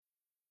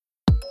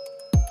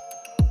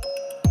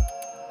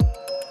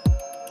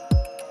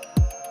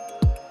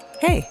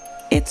Hey,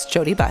 it's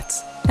Jodi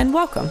Butts, and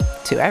welcome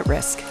to At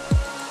Risk.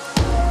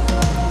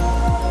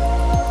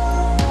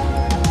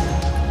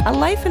 A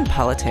life in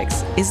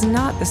politics is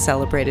not the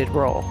celebrated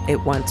role it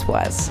once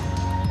was.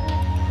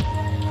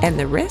 And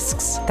the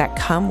risks that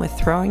come with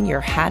throwing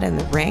your hat in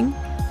the ring,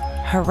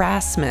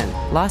 harassment,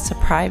 loss of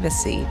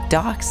privacy,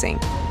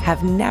 doxing,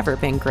 have never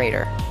been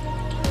greater.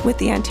 With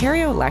the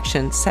Ontario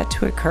election set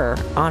to occur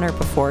on or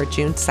before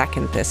June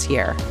 2nd this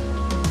year,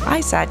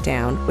 I sat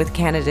down with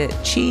candidate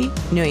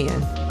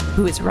Nguyen,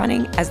 who is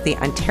running as the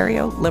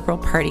Ontario Liberal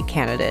Party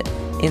candidate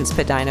in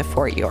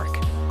Spadina-Fort York.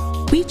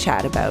 We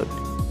chat about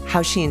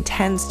how she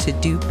intends to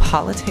do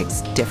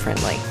politics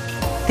differently,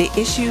 the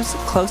issues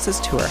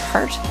closest to her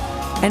heart,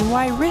 and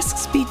why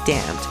risks be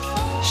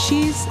damned.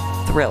 She's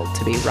thrilled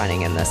to be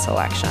running in this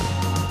election.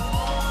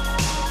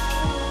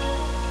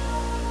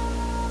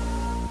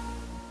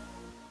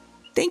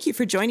 Thank you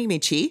for joining me,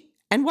 Chi,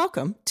 and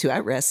welcome to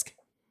At Risk.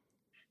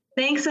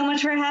 Thanks so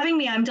much for having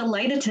me. I'm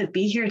delighted to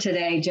be here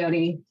today,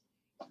 Jodi.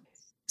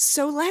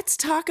 So let's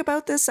talk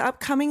about this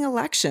upcoming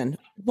election.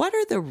 What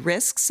are the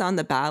risks on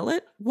the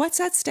ballot? What's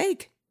at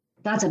stake?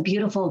 That's a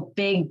beautiful,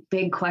 big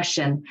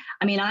question.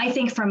 I mean, I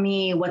think for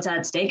me, what's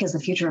at stake is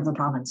the future of the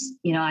province.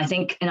 I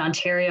think in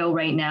Ontario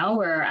right now,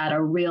 we're at a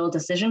real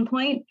decision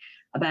point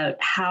about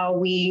how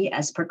we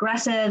as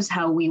progressives,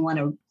 how we want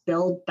to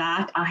build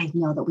back. I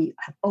know that we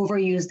have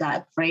overused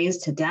that phrase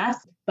to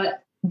death,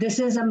 but this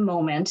is a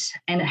moment,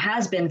 and it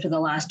has been for the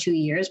last 2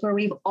 years, where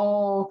we've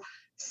all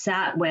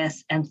sat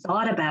with and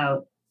thought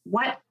about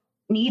what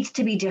needs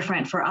to be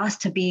different for us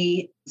to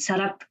be set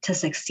up to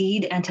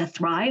succeed and to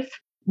thrive.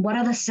 What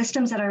are the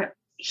systems that are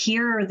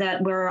here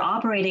that we're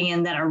operating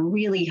in that are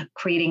really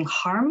creating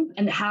harm?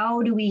 And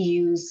how do we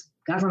use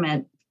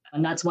government?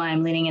 And that's why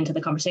I'm leaning into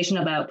the conversation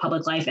about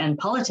public life and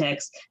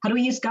politics. How do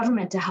we use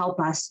government to help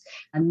us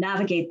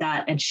navigate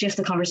that and shift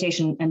the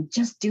conversation and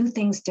just do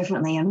things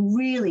differently and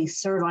really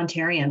serve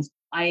Ontarians?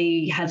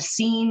 I have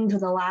seen for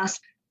the last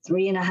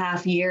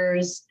 3.5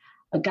 years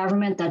a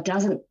government that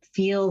doesn't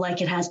feel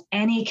like it has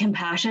any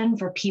compassion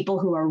for people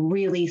who are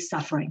really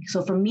suffering.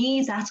 So for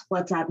me, that's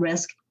what's at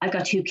risk. I've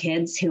got 2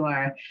 kids who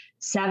are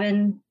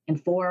 7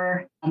 and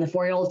 4, and the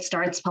 4-year-old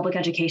starts public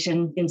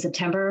education in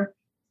September.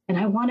 And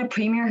I want a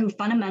premier who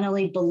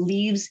fundamentally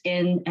believes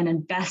in and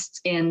invests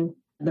in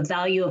the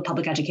value of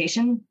public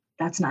education.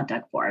 That's not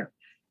Doug Ford.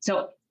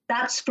 So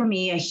that's, for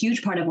me, a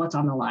huge part of what's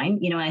on the line.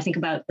 I think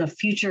about the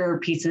future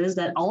pieces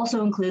that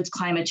also includes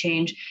climate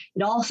change.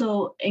 It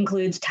also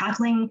includes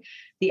tackling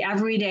the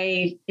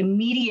everyday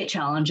immediate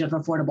challenge of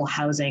affordable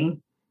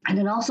housing. And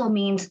it also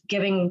means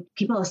giving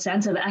people a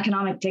sense of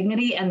economic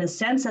dignity and the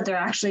sense that they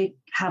actually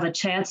have a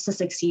chance to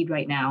succeed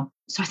right now.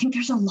 So I think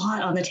there's a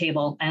lot on the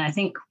table. And I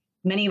think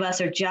many of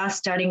us are just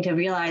starting to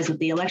realize that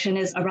the election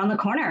is around the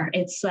corner.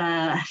 It's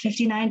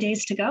 59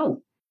 days to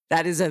go.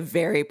 That is a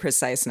very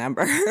precise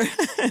number.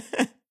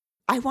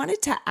 I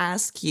wanted to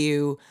ask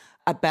you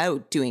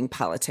about doing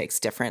politics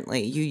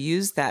differently. You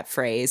used that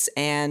phrase,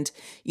 and,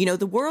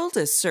 the world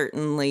is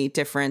certainly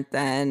different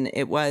than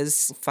it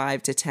was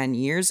 5 to 10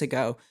 years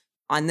ago.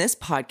 On this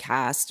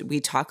podcast, we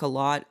talk a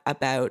lot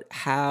about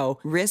how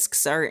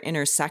risks are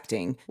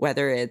intersecting,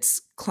 whether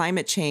it's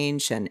climate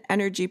change and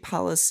energy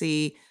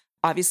policy.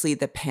 Obviously,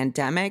 the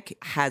pandemic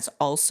has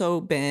also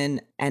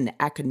been an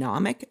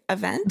economic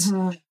event,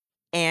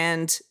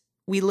 and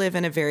we live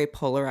in a very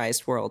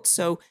polarized world.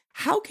 So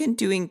how can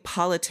doing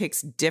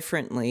politics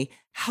differently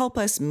help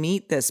us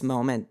meet this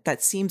moment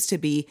that seems to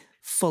be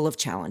full of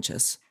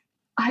challenges?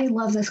 I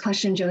love this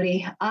question,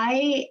 Jodi.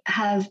 I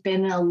have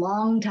been a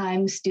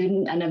long-time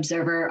student and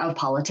observer of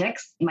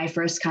politics. My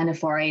first kind of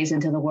forays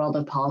into the world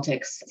of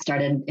politics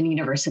started in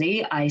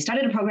university. I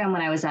started a program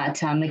when I was at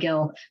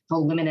McGill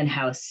called Women in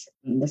House.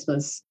 This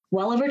was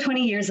well over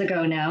 20 years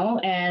ago now.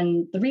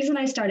 And the reason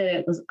I started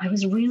it was I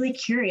was really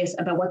curious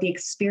about what the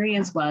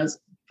experience was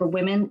for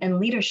women in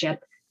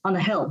leadership on the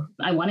Hill.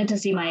 I wanted to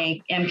see, my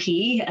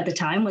MP at the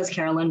time was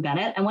Carolyn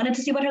Bennett. I wanted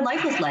to see what her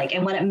life was like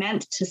and what it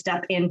meant to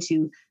step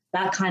into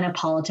that kind of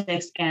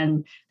politics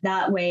and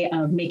that way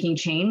of making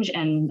change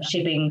and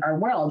shaping our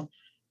world.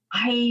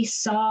 I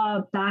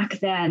saw back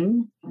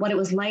then what it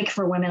was like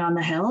for women on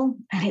the Hill,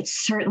 and it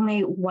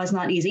certainly was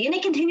not easy. And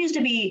it continues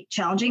to be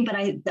challenging, but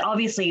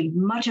obviously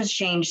much has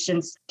changed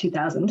since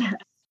 2000.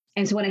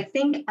 And so when I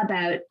think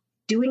about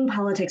doing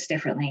politics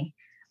differently,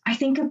 I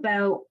think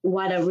about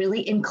what a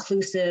really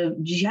inclusive,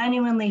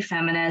 genuinely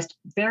feminist,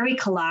 very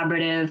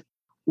collaborative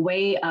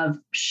way of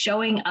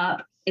showing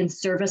up in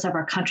service of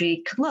our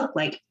country could look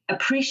like.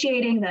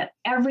 Appreciating that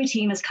every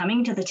team is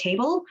coming to the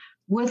table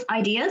with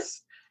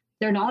ideas.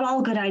 They're not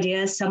all good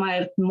ideas. Some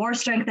have more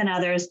strength than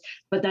others,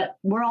 but that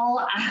we're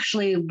all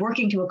actually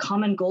working to a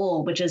common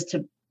goal, which is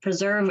to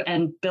preserve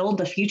and build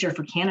the future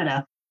for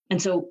Canada. And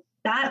so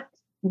that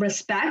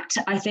respect,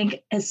 I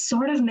think, is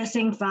sort of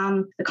missing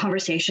from the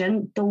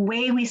conversation. The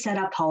way we set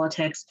up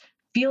politics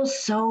feels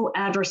so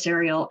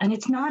adversarial, and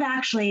it's not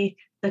actually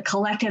the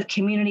collective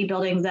community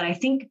building that I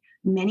think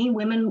many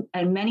women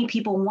and many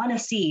people want to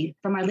see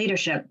from our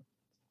leadership.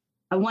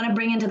 I want to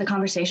bring into the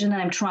conversation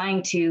that I'm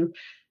trying to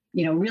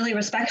really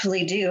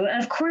respectfully do.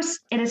 And of course,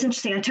 it is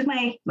interesting. I took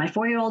my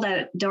 4-year-old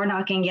out door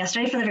knocking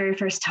yesterday for the very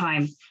first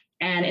time.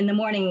 And in the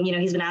morning,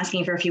 he's been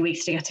asking for a few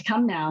weeks to get to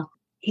come now.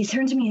 He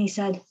turned to me and he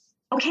said,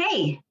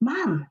 "Okay,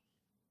 Mom,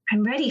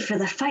 I'm ready for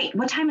the fight.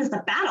 What time is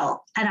the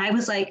battle?" And I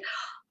was like,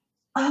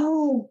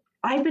 "Oh,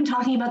 I've been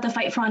talking about the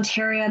fight for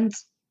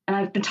Ontarians, and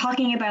I've been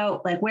talking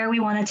about like where we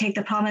want to take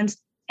the province.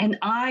 And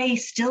I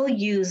still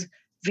use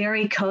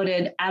very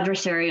coded,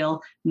 adversarial,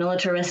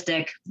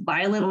 militaristic,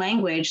 violent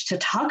language to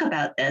talk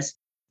about this.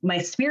 My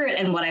spirit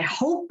and what I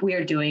hope we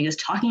are doing is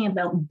talking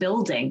about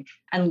building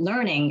and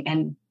learning,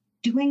 and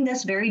doing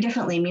this very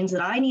differently means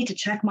that I need to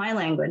check my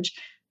language."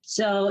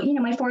 So,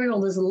 my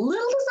 4-year-old is a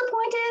little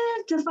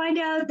disappointed to find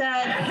out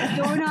that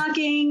door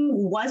knocking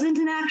wasn't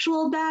an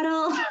actual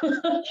battle.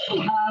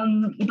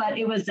 But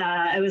it was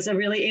a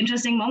really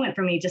interesting moment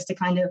for me just to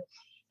kind of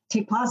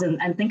take pause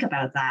and think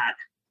about that.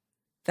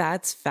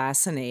 That's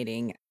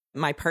fascinating.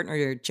 My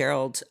partner,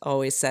 Gerald,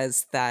 always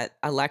says that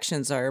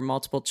elections are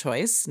multiple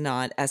choice,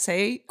 not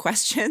essay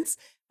questions.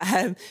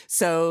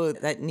 So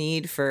that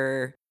need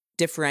for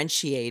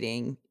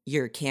differentiating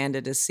your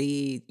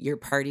candidacy, your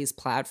party's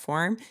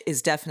platform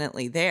is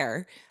definitely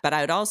there. But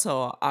I would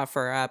also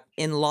offer up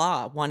in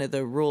law, one of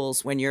the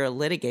rules when you're a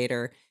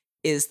litigator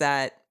is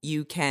that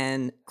you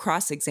can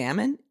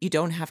cross-examine. You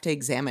don't have to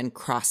examine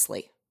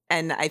crossly.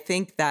 And I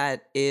think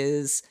that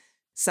is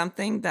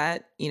something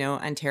that,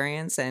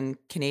 Ontarians and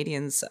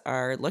Canadians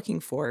are looking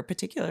for,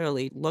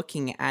 particularly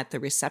looking at the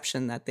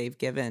reception that they've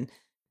given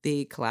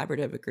the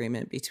collaborative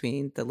agreement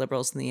between the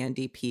Liberals and the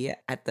NDP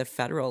at the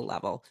federal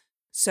level.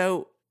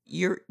 So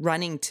you're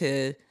running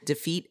to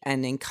defeat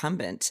an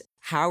incumbent.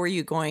 How are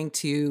you going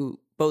to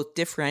both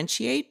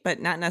differentiate, but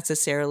not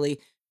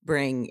necessarily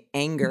bring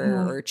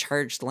anger or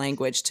charged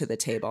language to the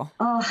table?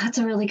 Oh, that's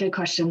a really good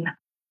question.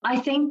 I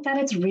think that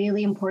it's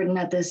really important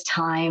at this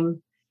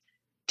time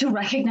to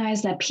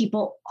recognize that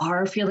people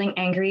are feeling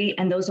angry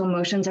and those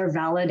emotions are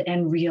valid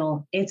and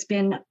real. It's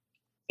been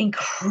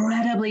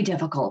incredibly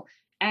difficult.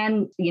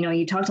 And,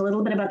 you talked a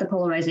little bit about the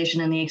polarization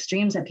and the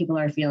extremes that people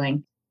are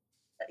feeling.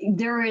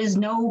 There is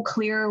no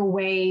clear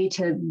way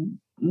to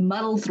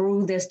muddle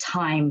through this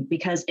time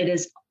because it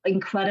is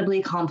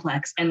incredibly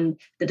complex, and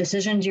the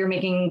decisions you're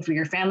making for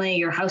your family,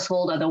 your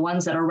household, are the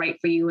ones that are right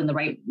for you in the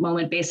right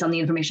moment based on the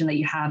information that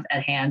you have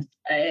at hand.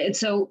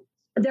 So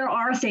there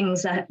are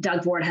things that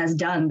Doug Ford has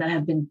done that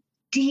have been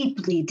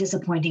deeply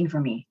disappointing for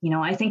me.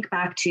 I think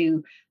back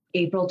to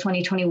April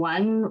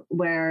 2021,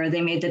 where they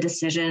made the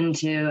decision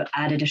to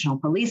add additional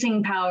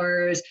policing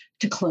powers,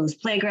 to close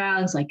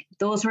playgrounds. Like,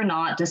 those were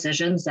not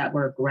decisions that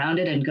were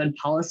grounded in good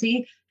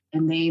policy.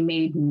 And they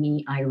made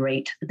me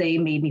irate. They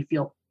made me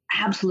feel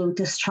absolute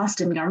distrust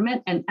in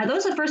government. And that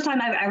was the first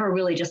time I've ever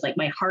really just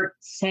my heart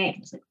sank.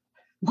 It's like,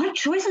 what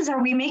choices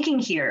are we making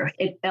here?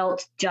 It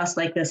felt just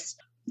like this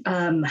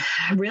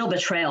real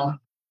betrayal.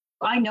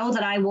 I know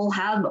that I will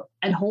have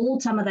and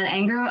hold some of that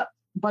anger,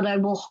 but I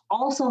will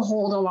also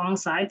hold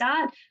alongside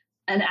that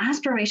an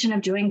aspiration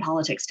of doing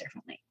politics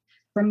differently.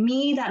 For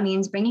me, that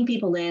means bringing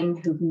people in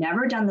who've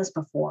never done this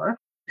before,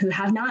 who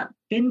have not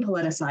been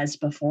politicized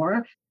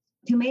before,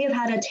 who may have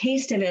had a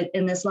taste of it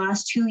in this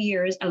last 2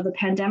 years of the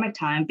pandemic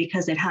time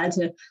because they've had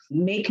to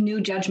make new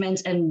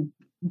judgments and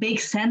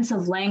make sense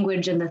of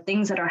language and the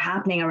things that are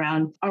happening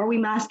around. Are we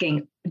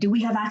masking? Do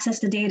we have access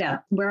to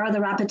data? Where are the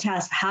rapid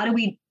tests? How do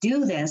we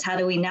do this? How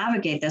do we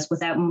navigate this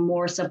without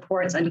more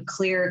supports and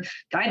clear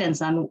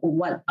guidance on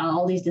what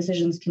all these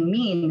decisions can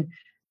mean?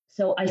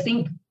 So I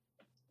think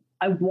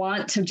I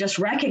want to just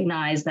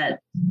recognize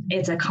that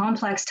it's a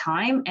complex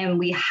time and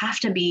we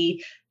have to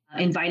be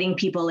inviting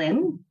people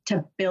in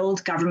to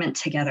build government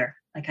together.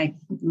 Like, I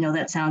know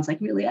that sounds like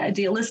really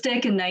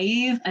idealistic and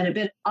naive and a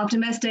bit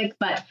optimistic,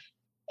 but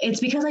it's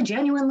because I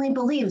genuinely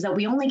believe that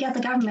we only get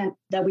the government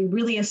that we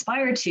really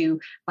aspire to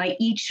by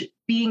each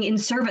being in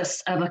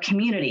service of a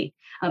community,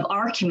 of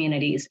our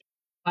communities.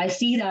 I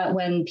see that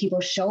when people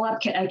show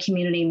up at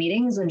community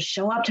meetings and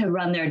show up to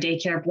run their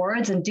daycare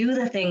boards and do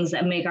the things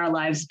that make our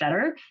lives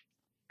better,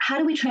 how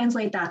do we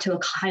translate that to a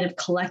kind of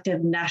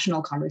collective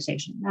national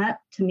conversation? That,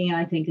 to me,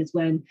 I think is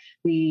when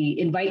we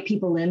invite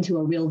people into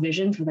a real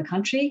vision for the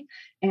country.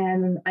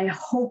 And I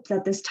hope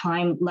that this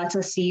time lets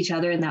us see each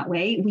other in that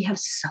way. We have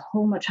so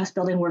much trust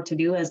building work to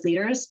do as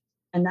leaders.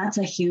 And that's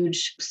a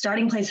huge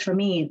starting place for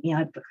me.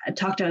 I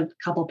talked to a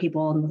couple of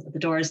people at the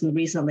doors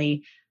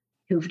recently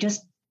who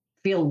just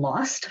feel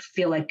lost,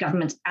 feel like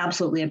government's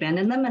absolutely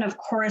abandoned them. And of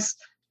course,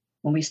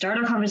 when we start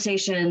our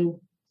conversation,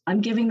 I'm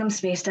giving them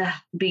space to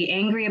be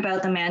angry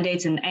about the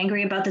mandates and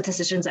angry about the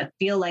decisions that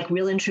feel like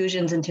real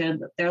intrusions into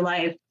their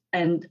life,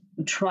 and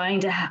trying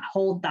to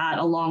hold that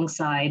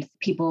alongside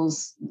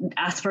people's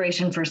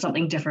aspiration for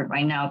something different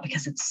right now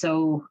because it's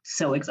so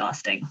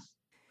exhausting.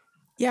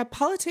 Yeah,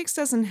 politics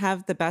doesn't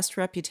have the best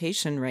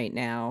reputation right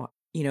now.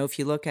 If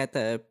you look at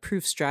the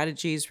Proof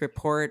Strategies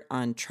report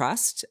on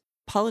trust,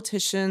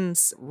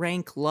 politicians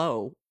rank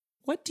low.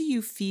 What do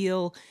you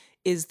feel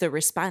is the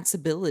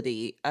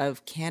responsibility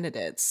of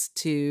candidates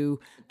to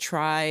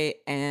try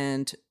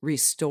and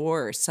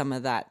restore some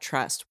of that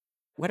trust?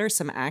 What are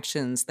some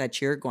actions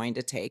that you're going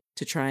to take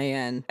to try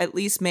and at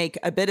least make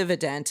a bit of a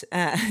dent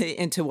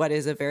into what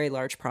is a very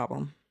large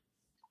problem?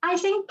 I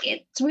think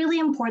it's really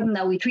important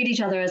that we treat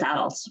each other as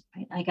adults.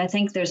 Right? Like, I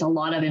think there's a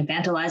lot of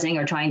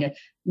infantilizing or trying to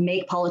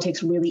make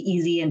politics really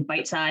easy and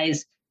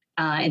bite-sized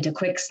into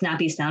quick,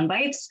 snappy sound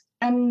bites.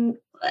 And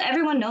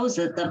everyone knows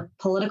that the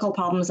political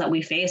problems that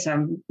we face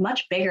are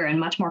much bigger and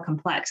much more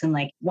complex. And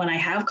like, when I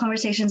have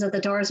conversations at the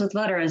doors with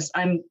voters,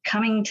 I'm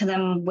coming to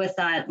them with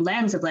that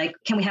lens of like,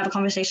 can we have a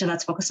conversation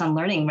that's focused on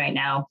learning right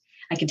now?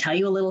 I can tell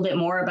you a little bit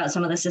more about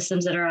some of the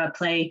systems that are at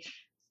play.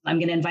 I'm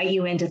going to invite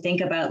you in to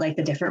think about like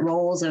the different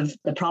roles of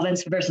the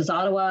province versus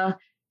Ottawa,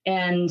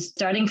 and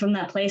starting from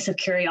that place of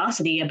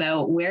curiosity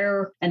about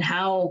where and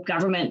how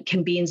government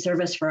can be in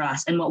service for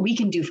us and what we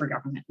can do for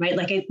government, right?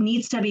 Like, it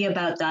needs to be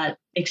about that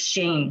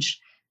exchange.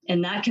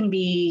 And that can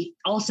be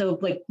also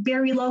like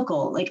very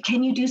local. Like,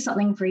 can you do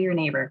something for your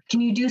neighbor?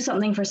 Can you do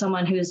something for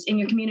someone who's in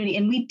your community?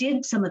 And we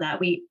did some of that.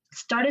 We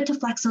started to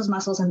flex those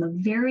muscles in the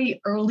very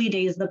early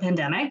days of the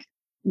pandemic.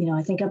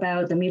 I think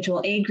about the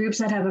mutual aid groups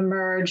that have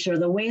emerged, or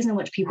the ways in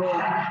which people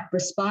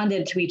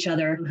responded to each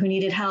other who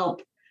needed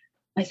help.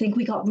 I think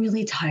we got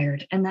really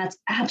tired, and that's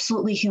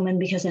absolutely human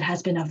because it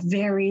has been a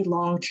very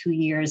long 2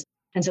 years.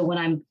 And so when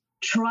I'm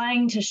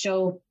trying to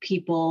show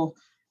people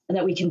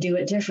that we can do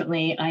it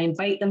differently, I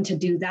invite them to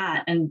do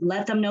that and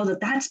let them know that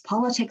that's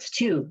politics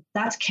too.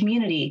 That's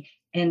community.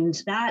 And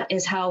that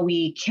is how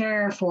we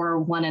care for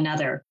one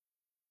another.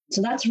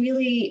 So that's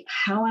really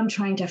how I'm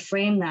trying to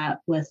frame that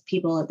with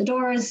people at the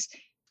doors,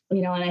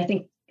 and I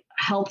think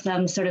help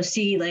them sort of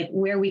see like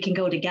where we can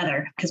go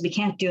together, because we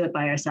can't do it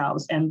by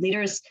ourselves. And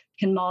leaders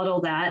can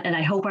model that. And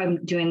I hope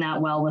I'm doing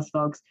that well with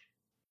folks.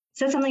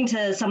 Said something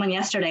to someone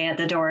yesterday at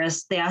the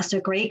doors. They asked a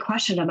great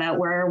question about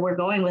where we're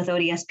going with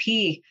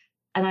ODSP.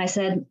 And I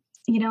said,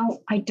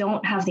 I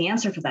don't have the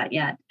answer for that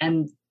yet.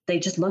 And they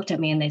just looked at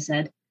me and they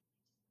said,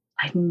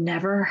 I've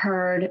never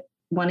heard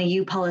one of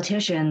you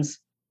politicians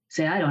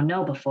say, I don't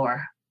know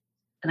before.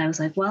 And I was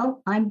like,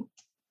 well, I'm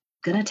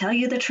going to tell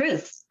you the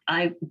truth.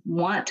 I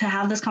want to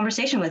have this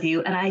conversation with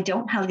you, and I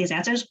don't have these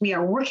answers. We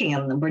are working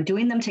on them. We're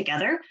doing them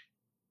together,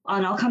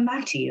 and I'll come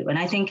back to you. And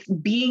I think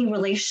being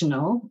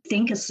relational,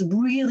 is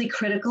really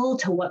critical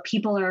to what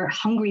people are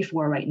hungry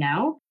for right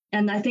now.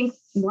 And I think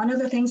one of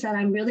the things that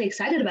I'm really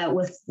excited about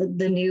with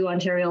the new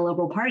Ontario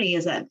Liberal Party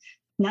is that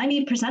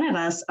 90% of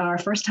us are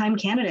first-time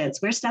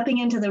candidates. We're stepping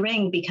into the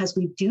ring because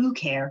we do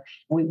care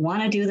and we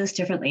want to do this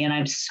differently. And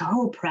I'm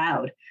so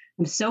proud.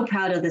 I'm so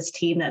proud of this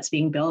team that's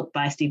being built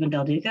by Stephen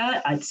Del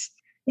Duca.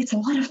 It's a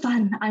lot of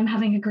fun. I'm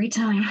having a great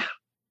time.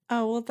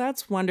 Oh, well,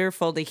 that's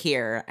wonderful to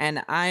hear.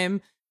 And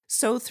I'm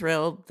so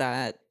thrilled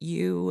that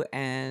you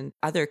and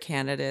other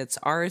candidates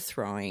are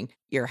throwing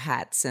your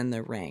hats in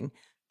the ring.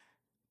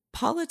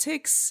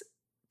 Politics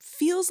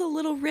feels a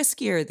little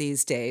riskier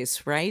these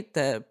days, right?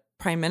 The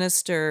Prime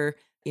Minister,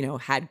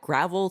 had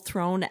gravel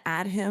thrown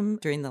at him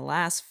during the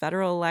last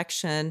federal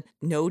election.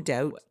 No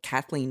doubt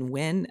Kathleen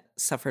Nguyen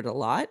suffered a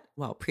lot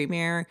while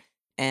Premier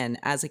and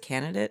as a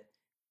candidate.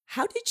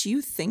 How did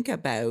you think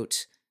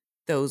about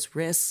those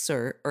risks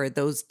or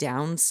those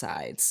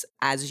downsides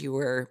as you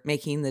were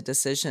making the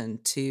decision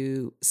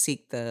to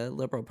seek the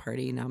Liberal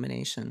Party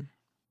nomination?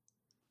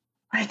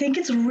 I think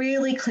it's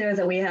really clear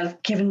that we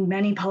have given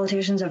many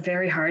politicians a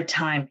very hard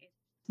time.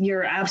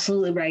 You're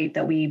absolutely right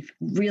that we've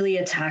really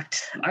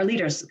attacked our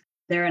leaders.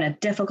 They're in a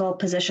difficult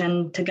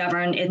position to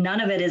govern, and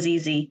none of it is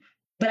easy.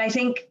 But I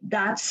think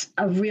that's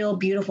a real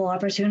beautiful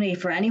opportunity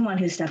for anyone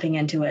who's stepping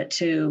into it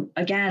to,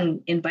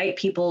 again, invite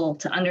people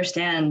to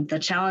understand the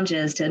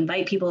challenges, to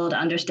invite people to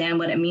understand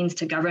what it means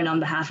to govern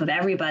on behalf of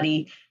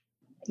everybody.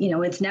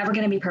 It's never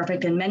going to be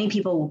perfect, and many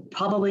people will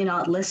probably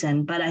not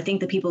listen. But I think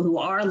the people who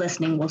are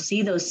listening will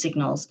see those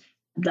signals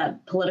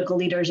that political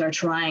leaders are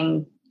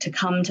trying to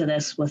come to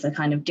this with a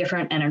kind of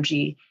different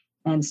energy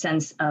and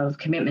sense of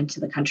commitment to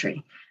the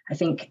country. I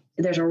think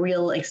there's a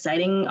real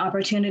exciting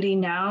opportunity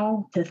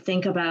now to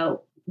think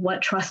about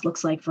what trust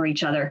looks like for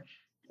each other.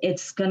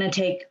 It's going to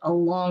take a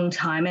long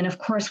time. And of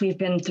course, we've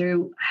been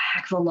through a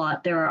heck of a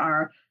lot. There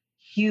are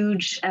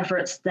huge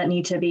efforts that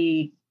need to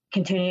be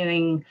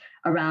continuing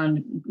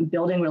around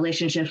building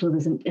relationships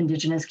with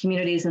Indigenous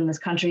communities in this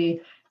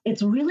country.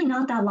 It's really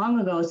not that long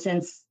ago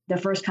since the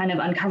first kind of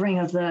uncovering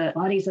of the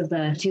bodies of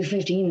the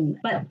 215.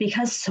 But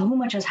because so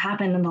much has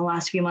happened in the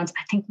last few months,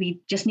 I think we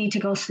just need to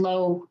go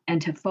slow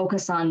and to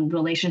focus on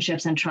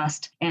relationships and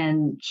trust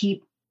and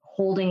keep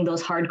holding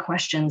those hard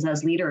questions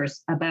as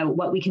leaders about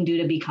what we can do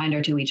to be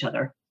kinder to each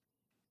other.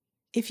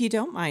 If you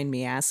don't mind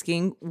me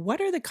asking, what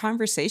are the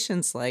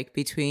conversations like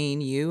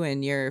between you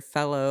and your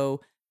fellow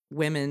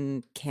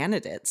women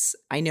candidates?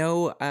 I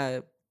know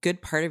a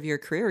good part of your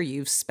career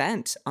you've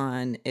spent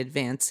on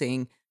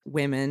advancing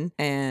women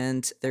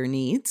and their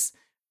needs,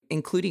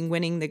 including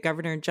winning the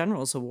Governor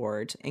General's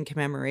Award in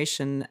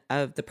commemoration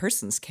of the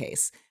Persons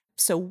case.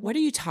 So what are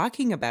you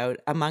talking about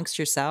amongst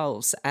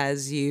yourselves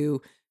as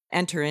you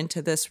enter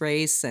into this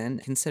race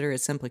and consider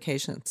its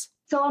implications?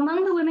 So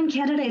among the women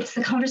candidates,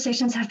 the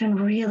conversations have been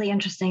really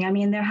interesting. I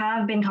mean, there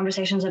have been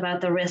conversations about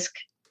the risk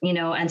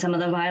and some of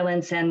the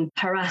violence and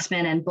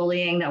harassment and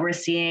bullying that we're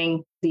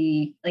seeing,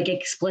 the like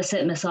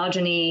explicit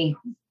misogyny,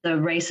 the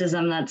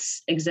racism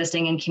that's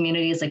existing in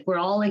communities, like we're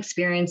all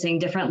experiencing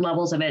different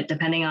levels of it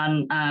depending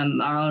on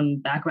our own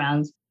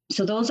backgrounds.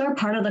 So those are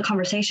part of the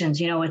conversations.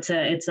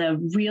 It's a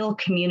real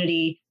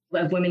community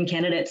of women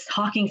candidates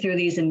talking through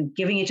these and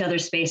giving each other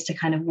space to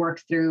kind of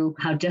work through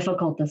how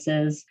difficult this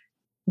is.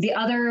 The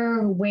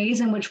other ways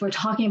in which we're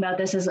talking about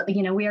this is,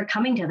 we are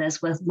coming to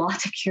this with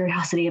lots of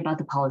curiosity about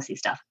the policy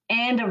stuff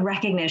and a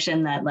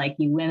recognition that like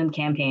you win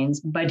campaigns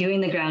by doing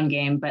the ground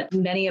game, but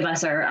many of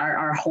us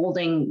are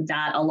holding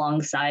that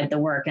alongside the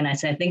work. And I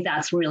think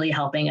that's really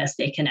helping us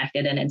stay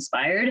connected and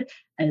inspired,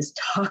 is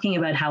talking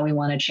about how we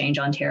want to change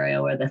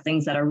Ontario or the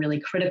things that are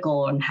really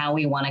critical and how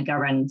we want to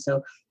govern.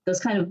 So those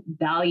kind of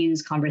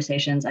values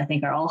conversations, I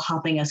think, are all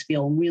helping us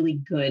feel really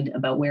good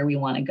about where we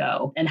want to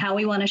go and how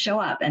we want to show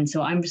up. And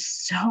so I'm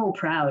so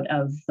proud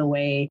of the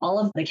way all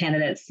of the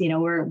candidates,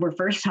 we're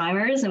first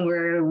timers and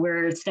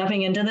we're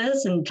stepping into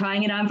this and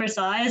trying it on for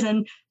size.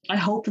 And I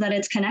hope that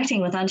it's connecting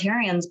with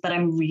Ontarians, but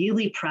I'm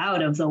really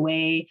proud of the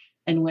way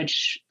in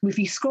which, if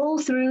you scroll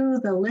through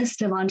the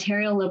list of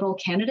Ontario Liberal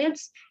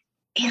candidates,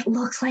 it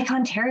looks like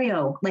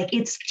Ontario. Like,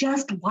 it's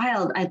just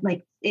wild.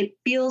 It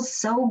feels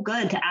so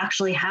good to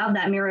actually have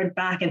that mirrored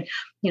back. And,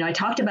 I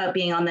talked about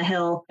being on the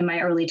Hill in my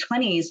early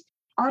 20s.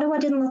 Ottawa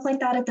didn't look like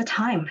that at the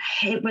time.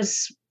 It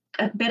was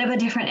a bit of a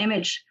different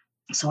image.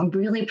 So I'm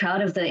really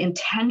proud of the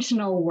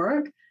intentional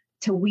work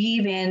to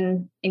weave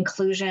in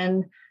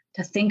inclusion,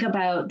 to think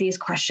about these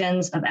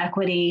questions of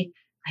equity.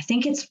 I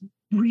think it's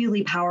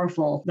really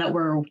powerful that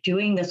we're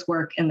doing this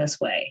work in this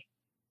way.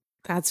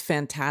 That's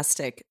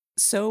fantastic.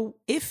 So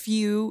if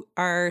you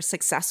are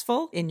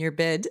successful in your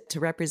bid to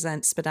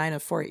represent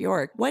Spadina-Fort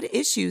York, what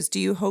issues do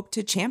you hope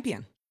to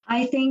champion?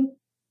 I think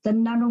the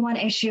number one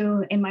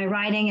issue in my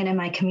riding and in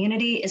my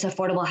community is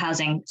affordable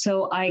housing.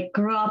 So I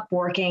grew up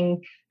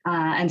working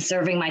and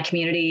serving my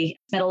community,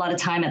 spent a lot of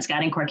time at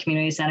Spadina-Fort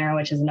Community Center,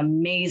 which is an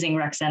amazing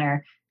rec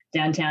center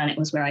downtown. It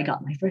was where I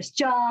got my first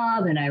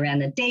job, and I ran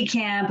the day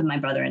camp, and my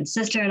brother and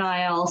sister and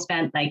I all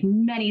spent like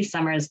many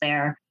summers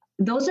there.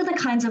 Those are the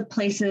kinds of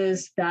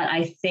places that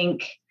I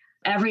think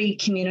every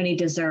community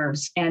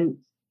deserves. And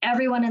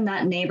everyone in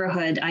that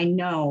neighborhood, I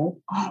know,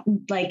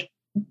 like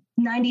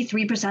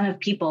 93% of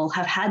people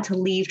have had to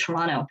leave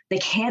Toronto. They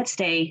can't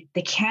stay.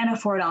 They can't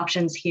afford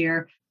options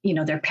here.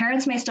 Their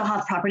parents may still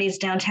have properties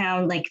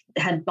downtown, like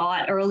had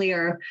bought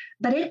earlier,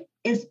 but it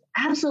is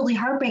absolutely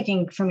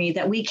heartbreaking for me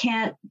that we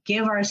can't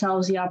give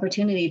ourselves the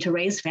opportunity to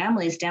raise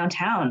families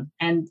downtown.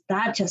 And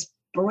that just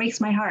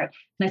breaks my heart.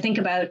 And I think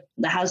about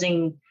the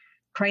housing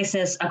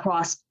crisis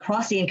across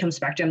the income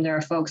spectrum. There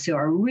are folks who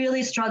are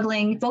really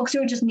struggling, folks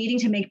who are just needing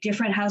to make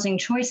different housing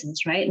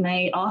choices, right? And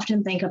I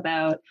often think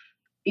about,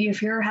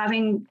 if you're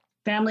having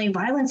family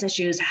violence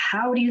issues,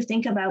 how do you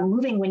think about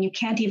moving when you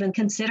can't even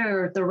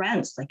consider the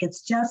rents? Like,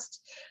 it's just,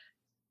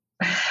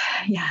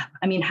 yeah.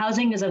 I mean,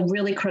 housing is a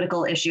really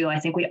critical issue. I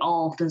think we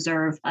all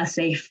deserve a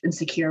safe and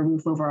secure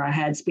roof over our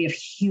heads. We have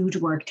huge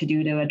work to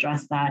do to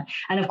address that.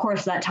 And of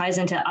course, that ties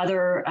into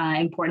other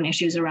important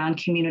issues around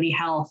community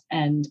health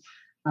and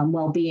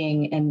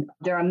well-being. And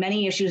there are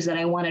many issues that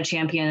I want to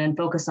champion and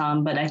focus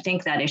on, but I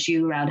think that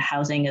issue around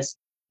housing is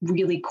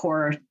really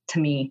core to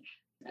me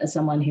as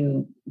someone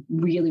who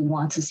really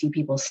wants to see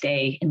people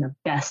stay in the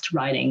best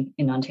riding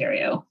in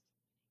Ontario.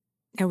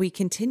 And we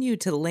continue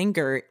to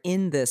linger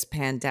in this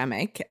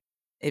pandemic.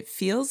 It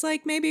feels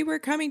like maybe we're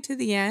coming to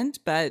the end,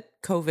 but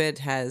COVID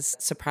has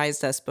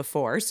surprised us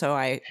before. So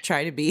I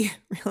try to be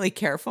really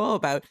careful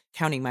about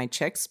counting my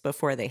chicks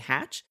before they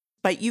hatch.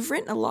 But you've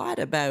written a lot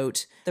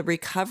about the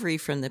recovery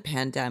from the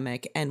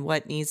pandemic and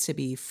what needs to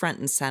be front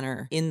and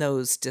center in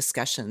those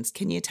discussions.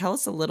 Can you tell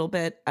us a little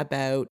bit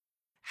about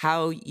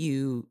how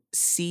you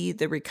see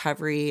the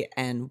recovery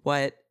and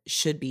what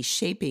should be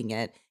shaping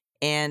it?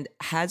 And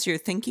has your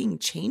thinking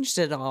changed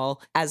at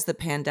all as the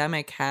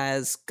pandemic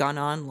has gone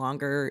on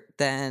longer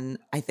than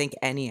I think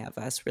any of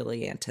us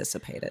really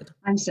anticipated?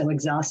 I'm so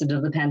exhausted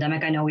of the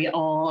pandemic. I know we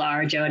all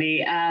are,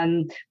 Jodi,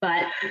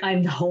 but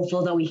I'm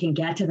hopeful that we can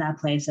get to that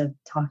place of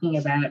talking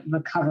about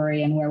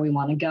recovery and where we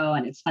want to go.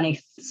 And it's funny,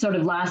 sort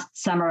of last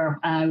summer,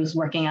 I was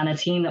working on a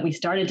team that we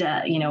started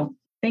to,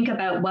 think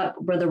about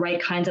what were the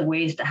right kinds of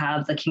ways to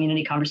have the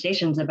community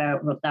conversations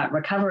about that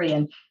recovery.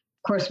 And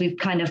of course, we've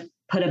kind of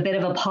put a bit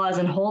of a pause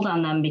and hold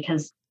on them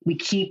because we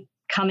keep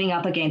coming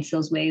up against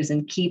those waves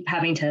and keep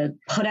having to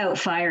put out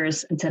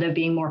fires instead of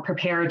being more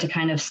prepared to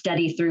kind of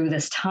steady through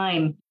this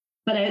time.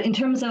 But in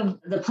terms of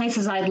the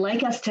places I'd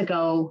like us to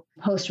go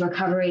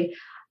post-recovery,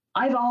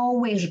 I've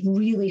always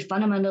really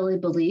fundamentally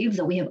believed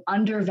that we have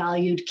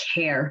undervalued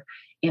care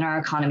in our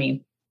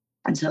economy.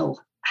 And so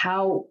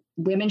how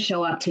women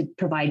show up to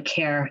provide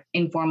care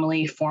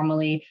informally,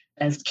 formally,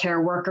 as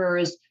care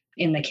workers,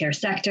 in the care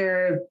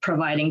sector,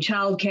 providing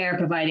childcare,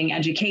 providing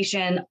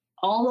education,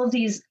 All of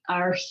these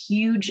are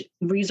huge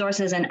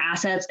resources and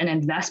assets and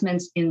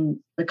investments in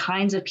the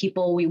kinds of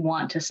people we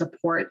want to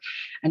support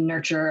and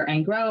nurture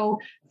and grow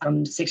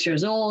from 6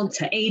 years old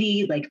to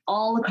 80, like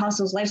all across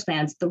those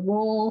lifespans. The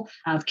role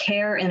of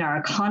care in our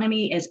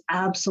economy is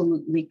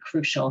absolutely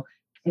crucial.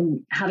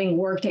 And having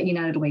worked at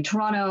United Way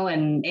Toronto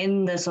and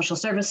in the social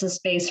services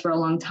space for a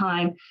long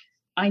time,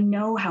 I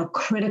know how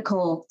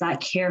critical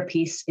that care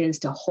piece is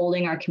to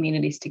holding our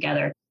communities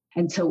together.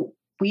 And so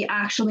we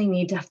actually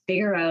need to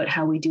figure out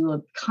how we do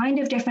a kind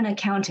of different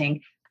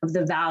accounting of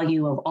the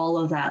value of all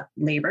of that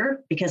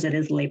labor, because it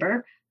is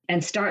labor,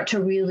 and start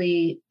to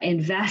really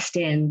invest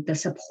in the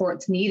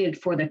supports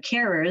needed for the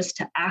carers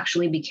to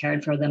actually be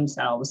cared for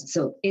themselves.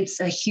 So it's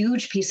a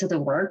huge piece of the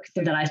work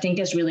that I think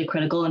is really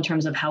critical in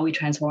terms of how we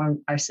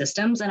transform our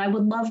systems. And I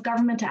would love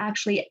government to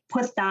actually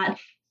put that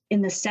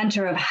in the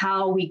center of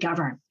how we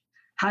govern.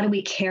 How do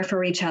we care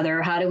for each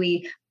other? How do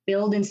we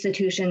build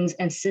institutions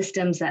and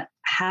systems that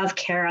have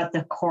care at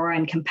the core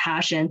and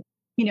compassion?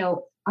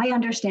 I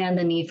understand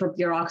the need for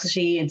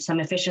bureaucracy and some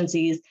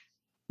efficiencies,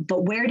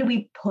 but where do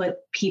we put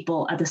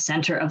people at the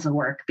center of the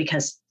work?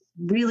 Because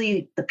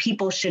really the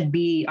people should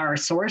be our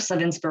source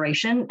of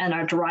inspiration and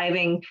our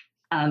driving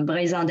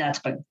raison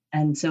d'être.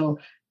 And so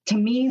to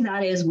me,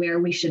 that is where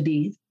we should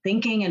be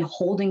thinking and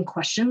holding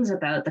questions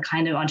about the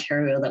kind of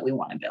Ontario that we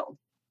want to build.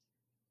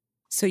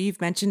 So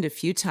you've mentioned a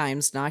few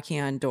times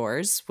knocking on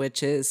doors,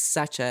 which is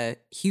such a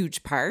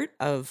huge part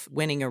of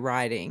winning a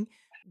riding.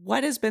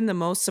 What has been the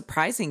most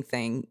surprising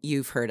thing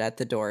you've heard at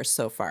the door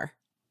so far?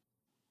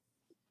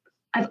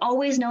 I've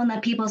always known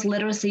that people's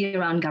literacy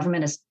around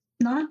government is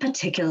not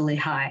particularly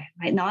high,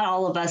 right? Not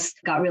all of us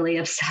got really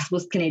obsessed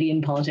with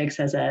Canadian politics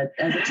as a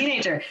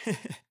teenager.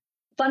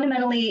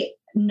 Fundamentally,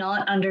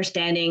 not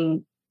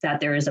understanding that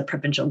there is a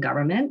provincial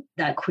government,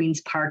 that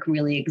Queen's Park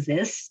really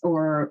exists,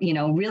 or,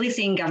 really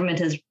seeing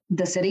government as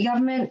the city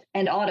government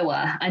and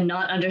Ottawa and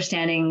not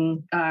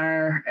understanding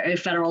our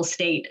federal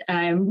state.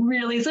 I'm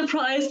really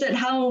surprised at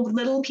how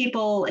little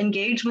people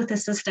engage with the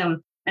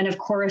system. And of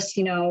course,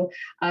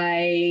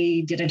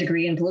 I did a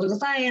degree in political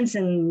science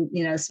and,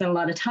 spent a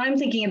lot of time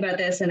thinking about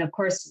this. And of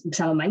course,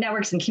 some of my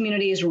networks and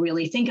communities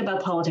really think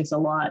about politics a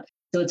lot.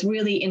 So it's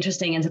really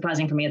interesting and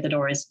surprising for me at the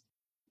door is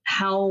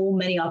how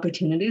many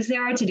opportunities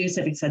there are to do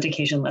civics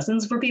education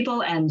lessons for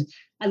people. And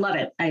I love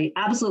it. I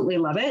absolutely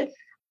love it.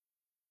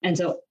 And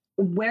so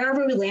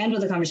wherever we land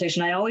with the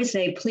conversation, I always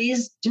say,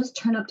 please just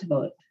turn up to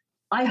vote.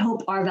 I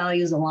hope our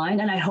values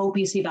align, and I hope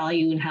you see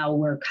value in how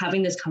we're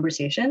having this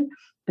conversation,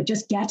 but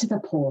just get to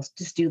the polls.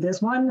 Just do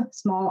this one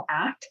small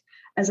act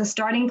as a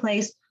starting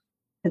place,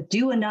 to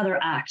do another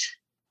act,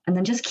 and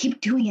then just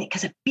keep doing it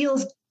because it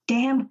feels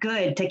damn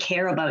good to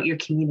care about your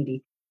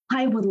community.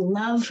 I would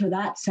love for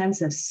that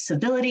sense of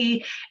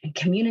civility and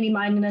community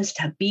mindedness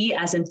to be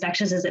as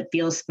infectious as it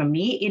feels for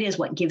me. It is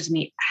what gives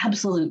me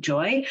absolute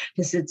joy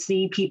to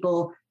see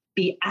people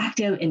be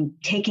active in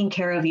taking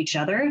care of each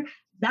other.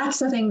 That's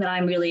the thing that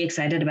I'm really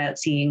excited about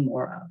seeing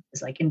more of,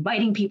 is like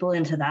inviting people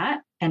into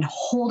that and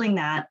holding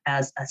that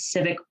as a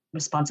civic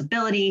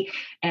responsibility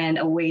and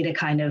a way to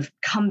kind of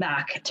come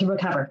back to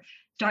recover,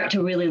 start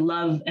to really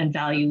love and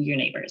value your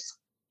neighbors.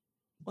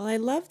 Well, I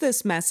love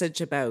this message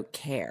about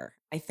care.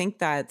 I think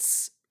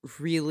that's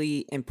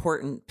really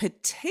important,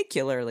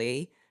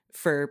 particularly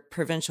for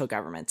provincial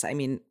governments. I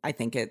mean, I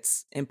think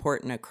it's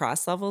important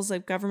across levels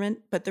of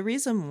government, but the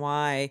reason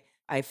why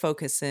I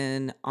focus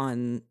in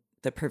on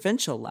the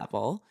provincial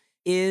level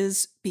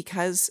is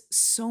because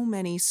so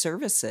many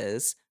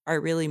services are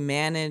really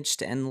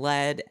managed and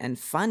led and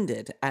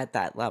funded at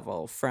that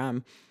level,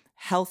 from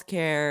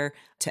healthcare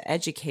to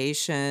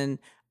education.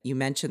 You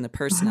mentioned the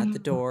person at the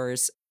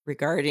doors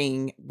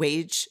regarding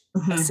wage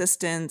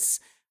assistance,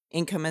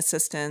 income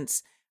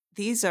assistance.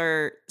 These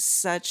are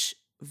such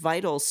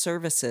vital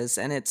services,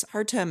 and it's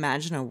hard to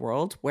imagine a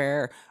world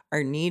where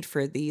our need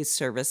for these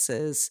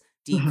services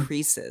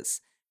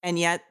decreases. And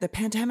yet the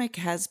pandemic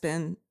has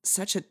been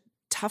such a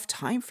tough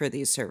time for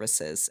these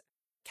services.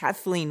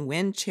 Kathleen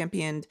Nguyen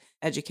championed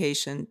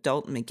education.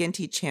 Dalton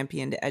McGuinty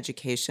championed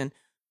education.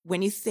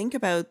 When you think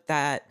about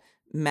that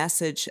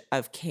message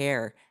of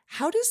care,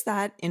 how does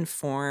that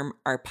inform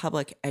our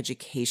public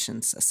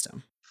education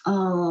system?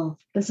 Oh,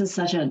 this is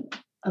such an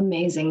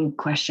amazing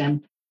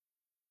question.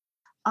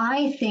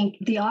 I think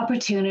the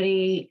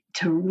opportunity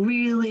to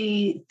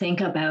really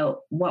think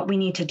about what we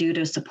need to do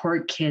to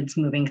support kids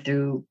moving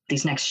through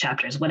these next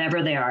chapters,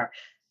 whatever they are,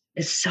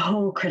 is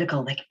so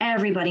critical. Like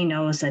everybody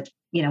knows that,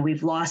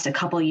 we've lost a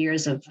couple of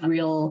years of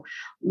real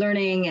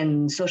learning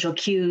and social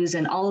cues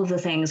and all of the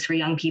things for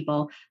young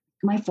people.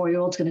 My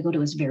 4-year-old's going to go to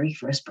his very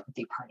first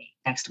birthday party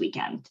next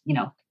weekend.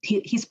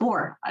 He's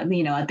 4.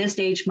 At this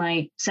stage,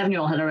 my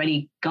 7-year-old had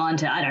already gone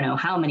to, I don't know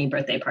how many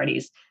birthday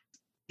parties.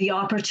 The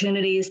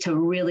opportunities to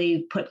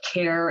really put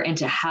care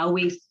into how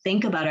we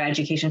think about our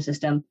education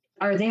system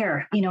are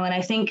there, and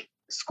I think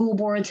school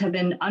boards have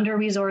been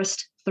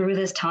under-resourced through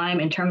this time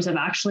in terms of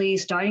actually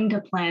starting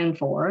to plan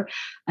for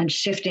and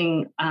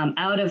shifting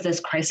out of this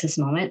crisis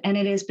moment. And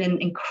it has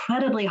been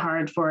incredibly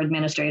hard for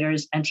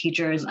administrators and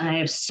teachers. And I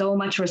have so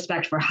much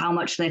respect for how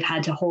much they've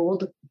had to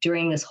hold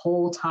during this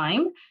whole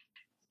time.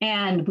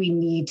 And we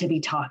need to be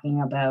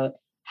talking about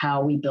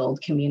how we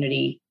build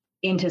community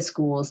into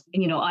schools.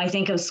 I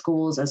think of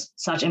schools as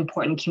such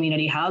important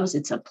community hubs.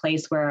 It's a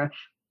place where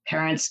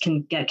parents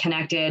can get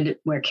connected,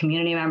 where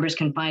community members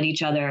can find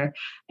each other.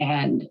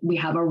 And we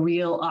have a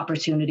real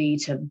opportunity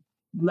to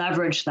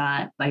leverage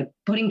that by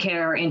putting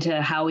care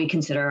into how we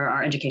consider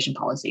our education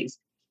policies.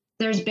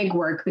 There's big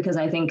work because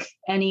I think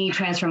any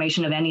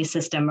transformation of any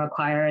system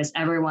requires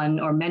everyone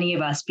or many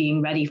of us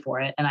being ready for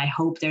it. And I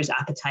hope there's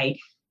appetite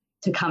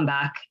to come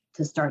back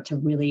to start to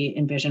really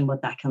envision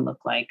what that can look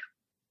like.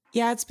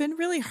 Yeah, it's been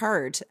really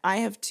hard. I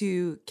have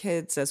 2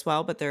 kids as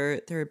well, but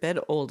they're a bit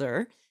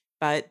older.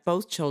 But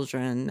both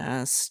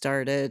children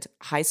started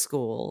high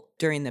school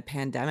during the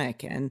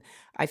pandemic, and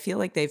I feel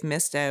like they've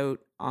missed out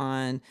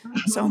on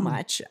so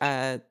much,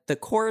 the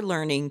core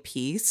learning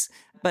piece,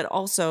 but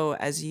also,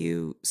 as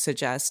you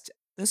suggest,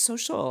 the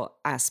social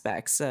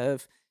aspects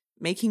of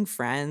making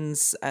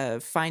friends,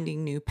 of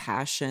finding new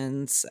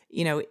passions.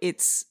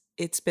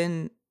 It's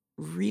been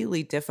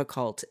really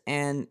difficult,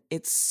 and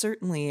it's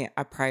certainly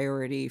a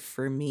priority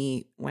for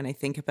me when I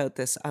think about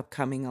this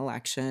upcoming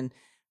election,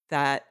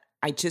 that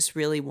I just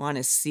really want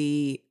to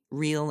see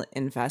real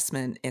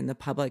investment in the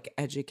public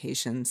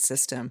education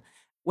system.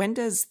 When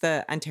does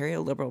the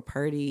Ontario Liberal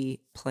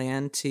Party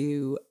plan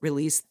to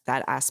release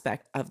that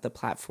aspect of the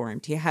platform?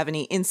 Do you have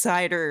any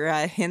insider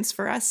hints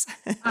for us?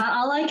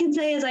 All I can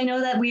say is I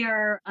know that we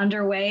are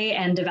underway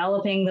and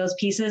developing those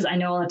pieces. I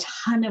know a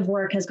ton of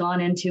work has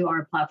gone into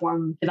our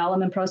platform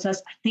development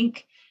process. I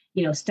think,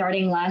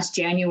 starting last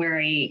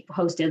January,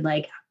 hosted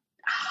like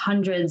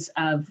hundreds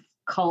of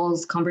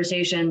calls,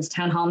 conversations,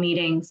 town hall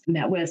meetings,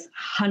 met with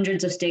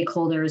hundreds of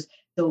stakeholders.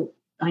 So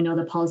I know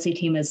the policy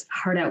team is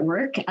hard at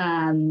work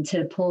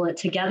to pull it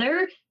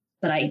together,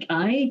 but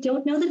I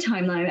don't know the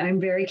timeline. I'm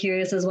very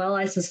curious as well.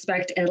 I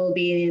suspect it'll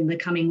be in the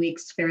coming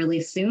weeks fairly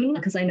soon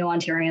because I know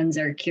Ontarians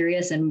are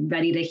curious and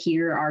ready to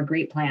hear our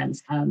great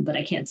plans, but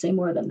I can't say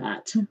more than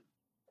that.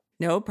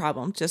 No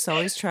problem. Just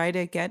always try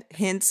to get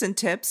hints and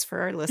tips for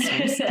our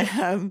listeners.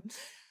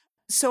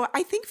 So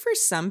I think for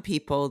some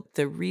people,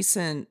 the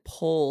recent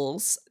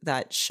polls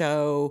that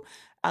show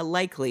a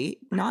likely,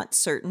 not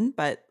certain,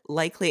 but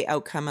likely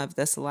outcome of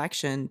this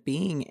election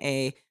being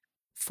a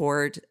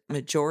Ford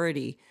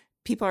majority,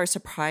 people are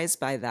surprised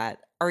by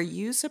that. Are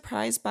you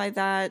surprised by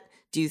that?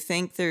 Do you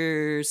think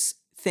there's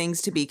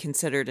things to be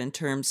considered in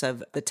terms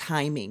of the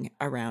timing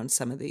around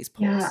some of these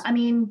polls? Yeah, I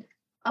mean,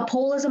 a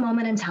poll is a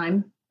moment in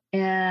time,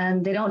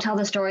 and they don't tell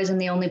the stories,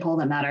 and the only poll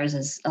that matters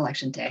is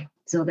election day.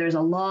 So there's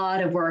a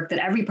lot of work that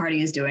every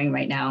party is doing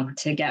right now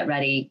to get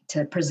ready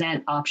to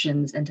present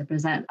options and to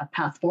present a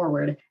path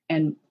forward.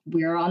 And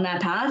we're on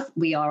that path.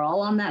 We are all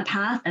on that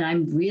path. And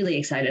I'm really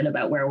excited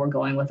about where we're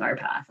going with our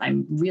path.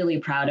 I'm really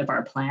proud of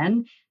our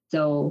plan.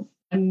 So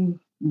I'm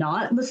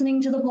not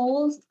listening to the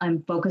polls.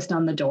 I'm focused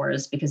on the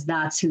doors because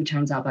that's who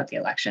turns up at the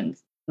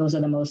elections. Those are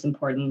the most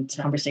important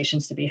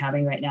conversations to be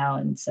having right now.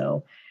 And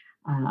so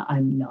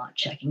I'm not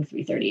checking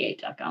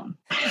 338.com.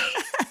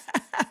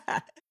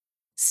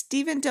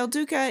 Stephen Del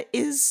Duca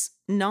is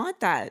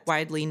not that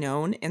widely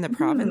known in the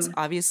province.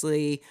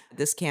 Obviously,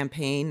 this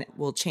campaign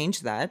will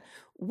change that.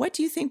 What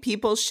do you think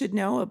people should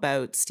know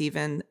about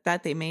Stephen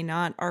that they may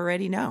not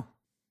already know?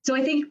 So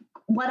I think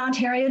what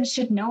Ontarians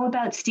should know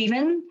about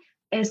Stephen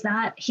is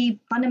that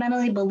he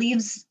fundamentally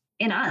believes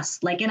in us,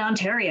 like in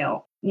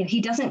Ontario.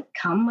 He doesn't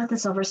come with a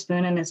silver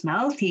spoon in his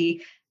mouth.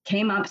 He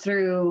came up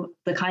through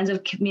the kinds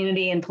of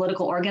community and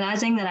political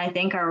organizing that I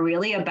think are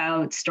really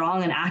about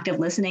strong and active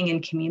listening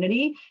and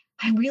community.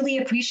 I really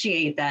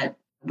appreciate that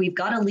we've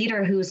got a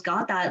leader who's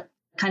got that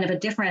kind of a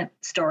different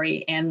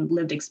story and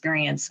lived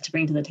experience to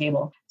bring to the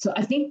table. So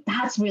I think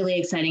that's really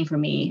exciting for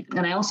me.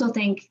 And I also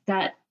think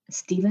that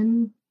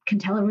Stephen can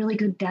tell a really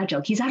good dad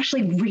joke. He's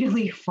actually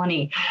really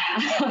funny.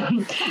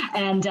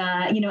 As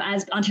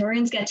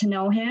Ontarians get to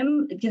know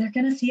him, they're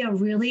going to see a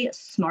really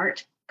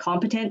smart,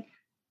 competent,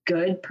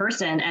 good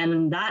person.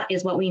 And that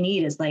is what we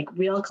need, is like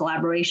real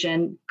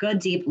collaboration, good,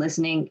 deep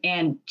listening,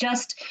 and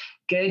just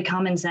good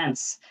common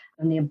sense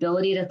and the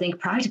ability to think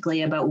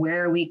practically about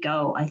where we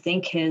go. I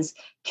think his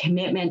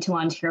commitment to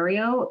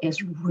Ontario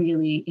is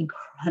really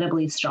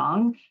incredibly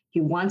strong.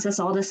 He wants us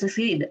all to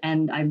succeed.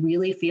 And I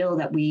really feel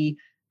that we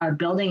are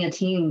building a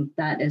team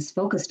that is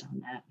focused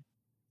on that.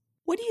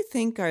 What do you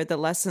think are the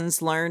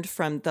lessons learned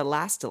from the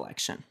last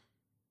election?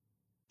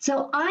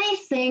 So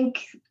I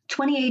think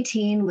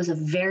 2018 was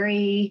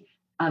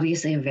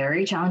obviously a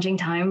very challenging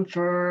time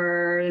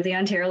for the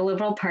Ontario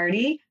Liberal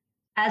Party.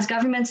 As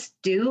governments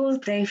do,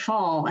 they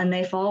fall, and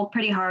they fall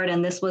pretty hard.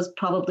 And this was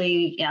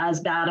probably as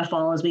bad a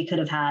fall as we could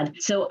have had.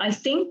 So I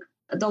think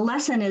the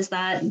lesson is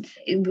that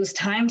it was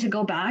time to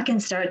go back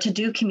and start to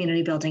do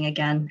community building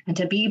again, and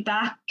to be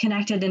back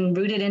connected and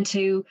rooted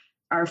into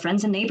our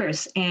friends and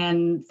neighbors.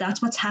 And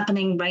that's what's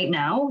happening right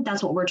now.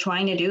 That's what we're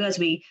trying to do as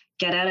we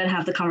get out and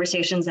have the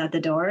conversations at the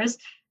doors.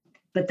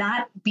 But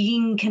that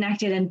being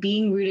connected and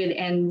being rooted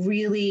and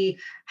really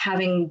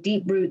having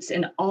deep roots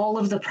in all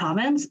of the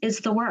province is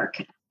the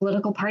work.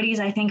 Political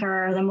parties, I think,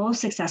 are the most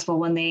successful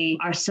when they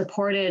are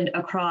supported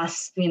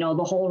across, the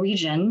whole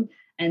region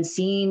and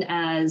seen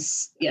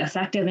as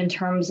effective in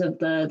terms of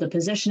the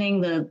positioning,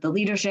 the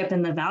leadership,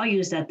 and the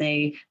values that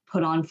they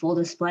put on full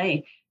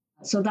display.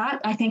 So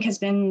that, I think, has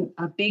been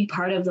a big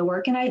part of the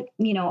work. And I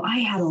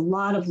had a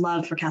lot of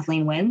love for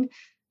Kathleen Nguyen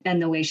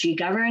and the way she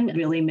governed.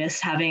 Really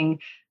miss having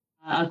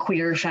a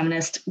queer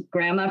feminist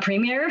grandma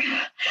premier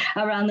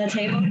around the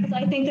table, because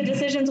I think the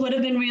decisions would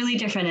have been really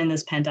different in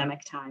this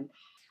pandemic time.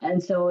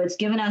 And so it's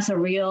given us a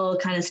real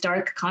kind of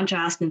stark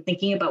contrast in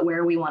thinking about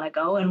where we want to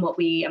go and what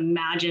we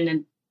imagine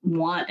and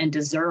want and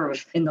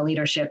deserve in the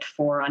leadership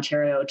for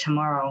Ontario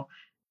tomorrow.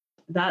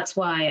 That's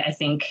why I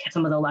think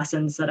some of the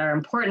lessons that are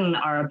important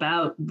are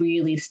about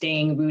really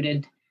staying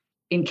rooted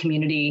in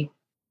community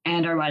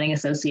and our riding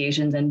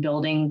associations and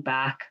building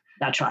back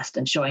that trust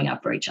and showing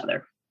up for each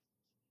other.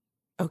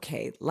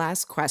 Okay,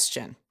 last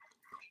question.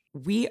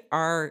 We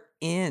are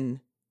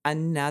in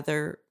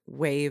another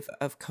wave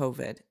of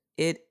COVID.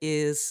 It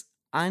is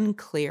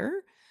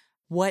unclear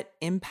what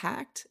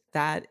impact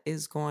that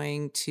is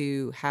going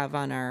to have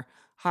on our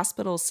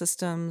hospital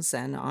systems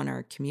and on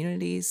our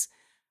communities.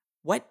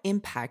 What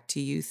impact do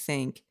you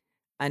think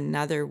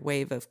another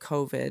wave of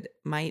COVID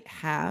might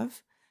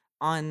have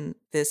on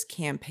this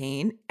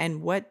campaign?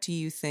 And what do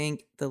you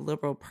think the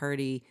Liberal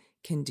Party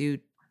can do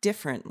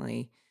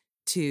differently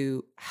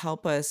to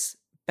help us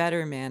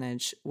better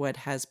manage what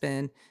has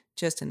been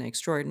just an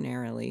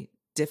extraordinarily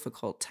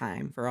difficult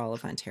time for all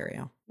of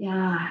Ontario?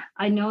 Yeah,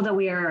 I know that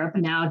we are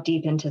now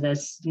deep into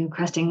this new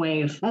cresting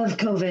wave of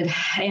COVID,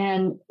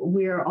 and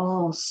we're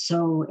all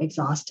so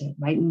exhausted,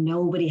 right?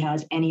 Nobody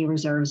has any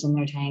reserves in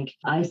their tank.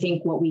 I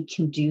think what we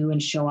can do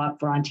and show up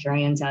for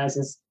Ontarians as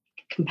is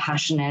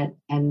compassionate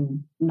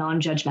and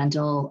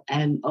non-judgmental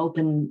and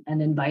open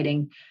and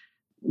inviting.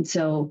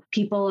 So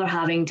people are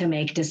having to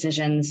make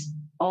decisions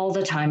all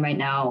the time right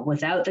now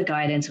without the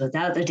guidance,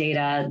 without the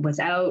data,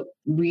 without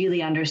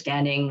really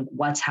understanding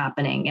what's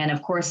happening. And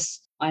of course,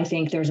 I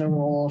think there's a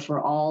role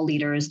for all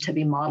leaders to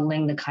be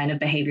modeling the kind of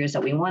behaviors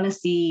that we want to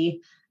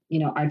see.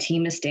 Our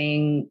team is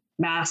staying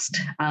masked.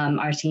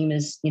 Our team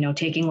is,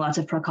 taking lots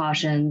of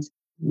precautions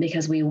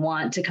because we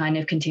want to kind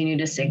of continue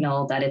to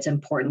signal that it's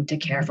important to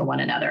care for one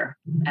another.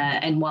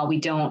 And while we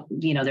don't,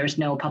 there's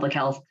no public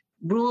health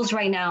rules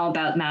right now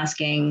about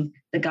masking,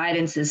 the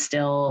guidance is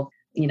still,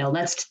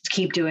 let's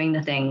keep doing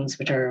the things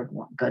which are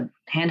good,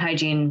 hand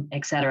hygiene,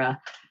 et cetera.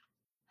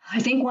 I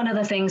think one of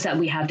the things that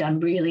we have done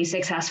really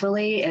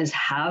successfully is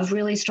have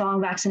really strong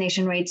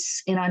vaccination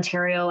rates in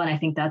Ontario. And I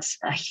think that's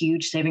a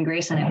huge saving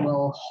grace, and it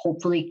will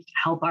hopefully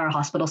help our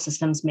hospital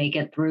systems make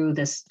it through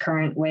this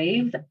current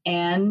wave.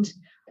 And,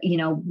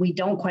 we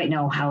don't quite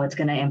know how it's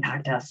going to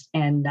impact us.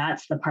 And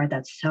that's the part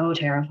that's so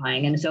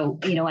terrifying. And so,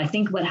 I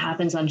think what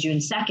happens on June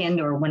 2nd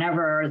or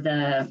whenever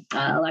the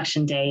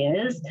election day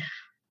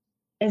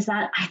is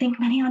that I think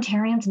many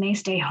Ontarians may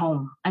stay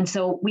home. And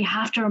so we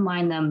have to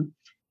remind them,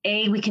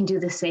 A, we can do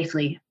this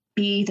safely.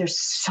 B, there's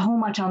so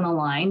much on the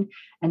line.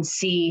 And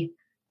C,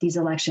 these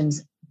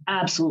elections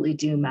absolutely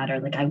do matter.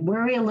 Like, I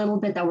worry a little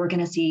bit that we're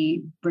going to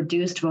see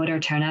reduced voter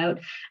turnout.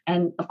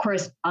 And of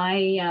course,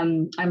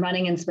 I'm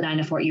running in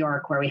Spadina-Fort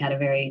York, where we had a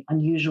very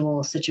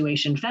unusual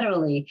situation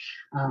federally,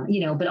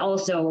 but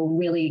also a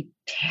really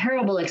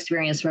terrible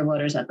experience for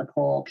voters at the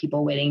poll,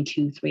 people waiting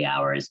 2-3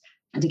 hours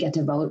to get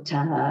to vote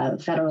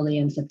federally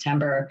in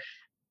September.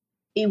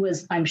 It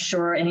was, I'm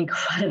sure, an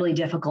incredibly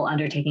difficult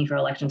undertaking for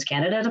Elections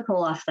Canada to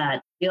pull off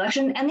that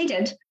election, and they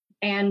did.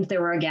 And there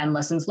were, again,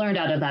 lessons learned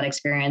out of that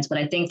experience. But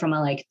I think from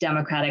a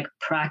democratic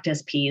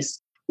practice piece,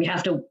 we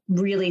have to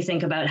really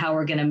think about how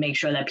we're going to make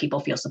sure that people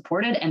feel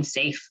supported and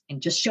safe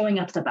in just showing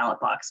up to the ballot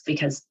box,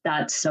 because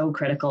that's so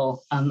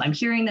critical. I'm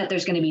hearing that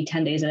there's going to be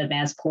 10 days in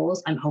advance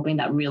polls. I'm hoping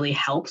that really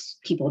helps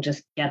people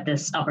just get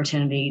this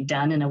opportunity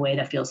done in a way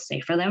that feels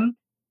safe for them.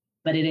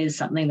 But it is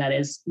something that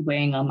is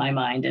weighing on my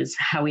mind, is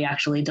how we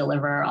actually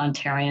deliver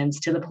Ontarians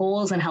to the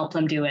polls and help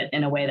them do it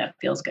in a way that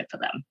feels good for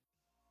them.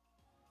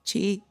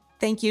 Gee,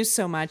 thank you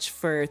so much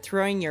for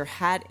throwing your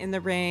hat in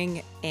the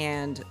ring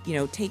and,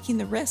 taking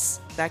the risks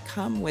that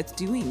come with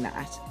doing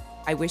that.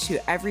 I wish you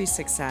every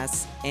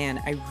success, and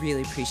I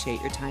really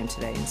appreciate your time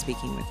today and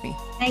speaking with me.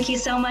 Thank you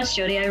so much,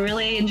 Jodi. I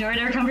really enjoyed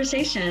our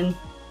conversation.